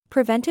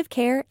Preventive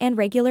care and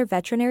regular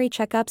veterinary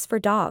checkups for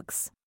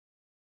dogs.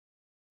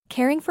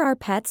 Caring for our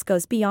pets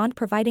goes beyond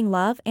providing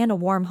love and a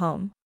warm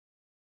home.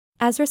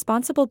 As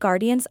responsible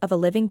guardians of a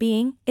living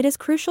being, it is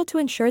crucial to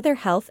ensure their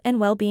health and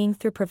well-being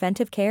through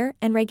preventive care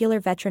and regular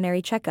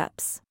veterinary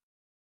checkups.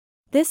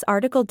 This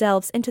article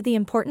delves into the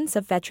importance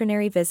of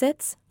veterinary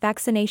visits,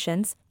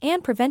 vaccinations,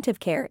 and preventive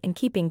care in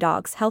keeping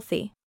dogs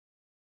healthy.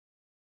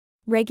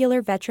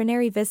 Regular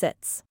veterinary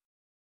visits.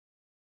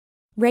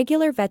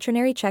 Regular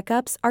veterinary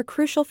checkups are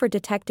crucial for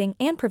detecting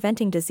and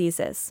preventing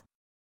diseases.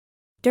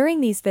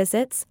 During these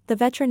visits, the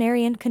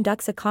veterinarian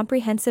conducts a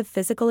comprehensive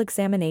physical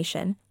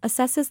examination,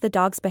 assesses the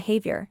dog's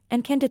behavior,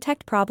 and can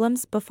detect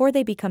problems before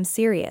they become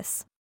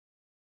serious.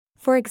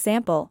 For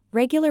example,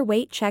 regular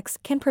weight checks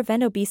can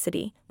prevent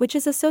obesity, which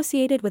is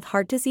associated with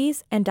heart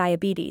disease and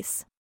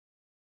diabetes.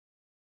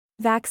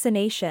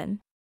 Vaccination.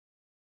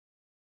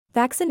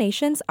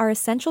 Vaccinations are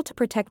essential to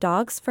protect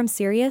dogs from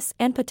serious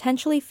and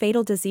potentially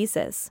fatal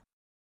diseases.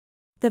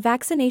 The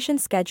vaccination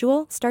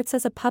schedule starts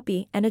as a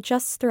puppy and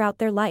adjusts throughout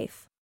their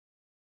life.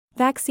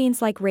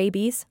 Vaccines like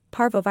rabies,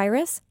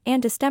 parvovirus,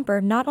 and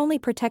distemper not only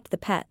protect the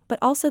pet but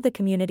also the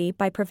community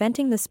by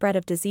preventing the spread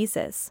of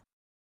diseases.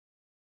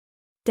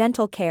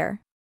 Dental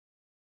care.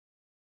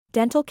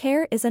 Dental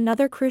care is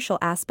another crucial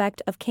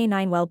aspect of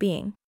canine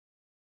well-being.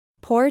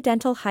 Poor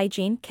dental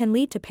hygiene can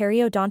lead to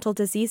periodontal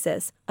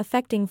diseases,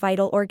 affecting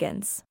vital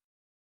organs.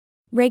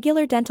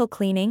 Regular dental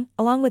cleaning,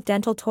 along with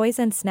dental toys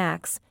and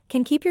snacks,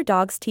 can keep your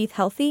dog's teeth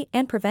healthy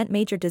and prevent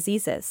major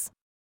diseases.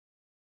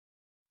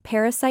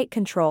 Parasite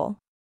control.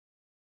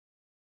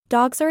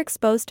 Dogs are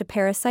exposed to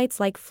parasites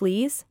like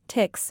fleas,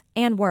 ticks,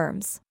 and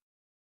worms.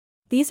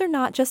 These are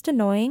not just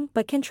annoying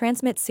but can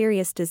transmit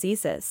serious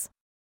diseases.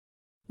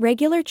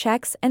 Regular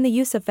checks and the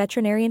use of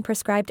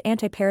veterinarian-prescribed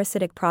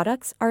antiparasitic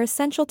products are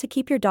essential to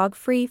keep your dog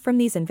free from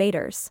these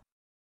invaders.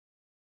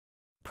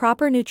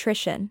 Proper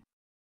nutrition.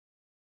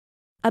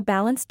 A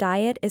balanced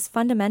diet is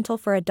fundamental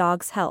for a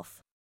dog's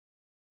health.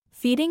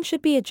 Feeding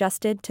should be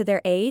adjusted to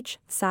their age,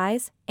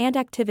 size, and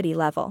activity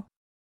level.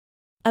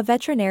 A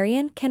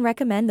veterinarian can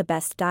recommend the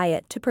best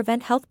diet to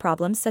prevent health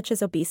problems such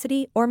as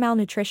obesity or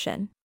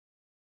malnutrition.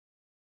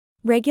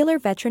 Regular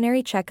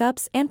veterinary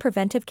checkups and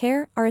preventive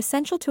care are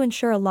essential to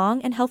ensure a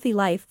long and healthy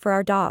life for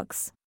our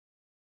dogs.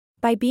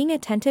 By being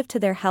attentive to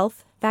their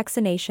health,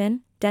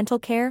 vaccination, dental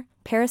care,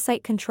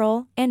 parasite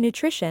control, and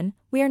nutrition,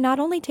 we are not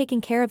only taking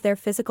care of their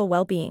physical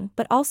well-being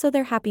but also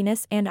their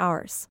happiness and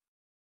ours.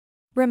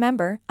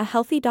 Remember, a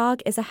healthy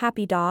dog is a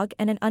happy dog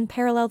and an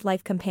unparalleled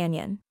life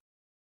companion.